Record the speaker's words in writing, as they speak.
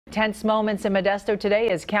Tense moments in Modesto today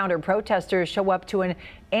as counter-protesters show up to an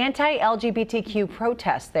anti-LGBTQ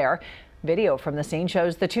protest there. Video from the scene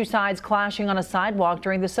shows the two sides clashing on a sidewalk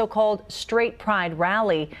during the so-called Straight Pride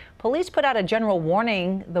rally. Police put out a general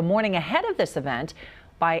warning the morning ahead of this event.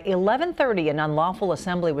 By 11:30, an unlawful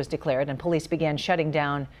assembly was declared and police began shutting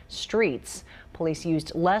down streets. Police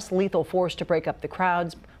used less lethal force to break up the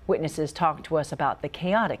crowds. Witnesses talked to us about the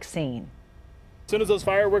chaotic scene. As soon as those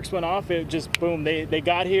fireworks went off, it just boom, they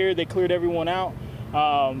got here, they cleared everyone out.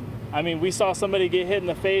 I mean, we saw somebody get hit in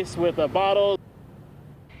the face with a bottle.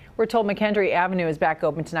 We're told McHenry Avenue is back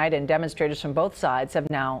open tonight and demonstrators from both sides have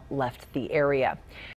now left the area.